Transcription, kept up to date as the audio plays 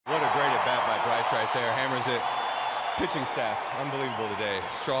Bryce right there, hammers it. Pitching staff, unbelievable today.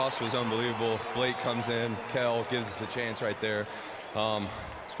 Strauss was unbelievable. Blake comes in. Kell gives us a chance right there. It's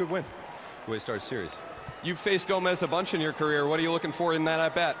a good win. Good way to start a series. You've faced Gomez a bunch in your career. What are you looking for in that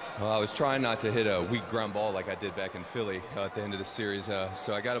at-bat? Well, I was trying not to hit a weak ground ball like I did back in Philly at the end of the series.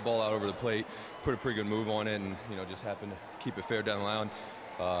 So I got a ball out over the plate, put a pretty good move on it, and just happened to keep it fair down the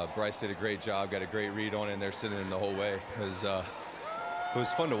line. Bryce did a great job, got a great read on it, and they're sitting in the whole way. It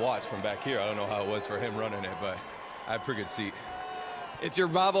was fun to watch from back here. I don't know how it was for him running it, but I had a pretty good seat. It's your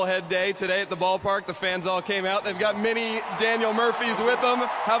bobblehead day today at the ballpark. The fans all came out. They've got mini Daniel Murphys with them.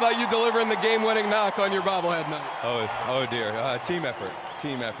 How about you delivering the game-winning knock on your bobblehead night? Oh dear. Team effort.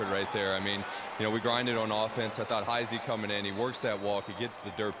 Team effort right there. I mean, we grinded on offense. I thought Heisey coming in, he works that walk, he gets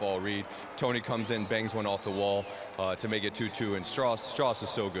the dirt ball read. Tony comes in, bangs one off the wall to make it 2-2. And Strauss is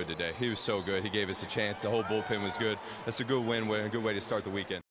so good today. He was so good. He gave us a chance. The whole bullpen was good. That's a good win, a good way to start the weekend.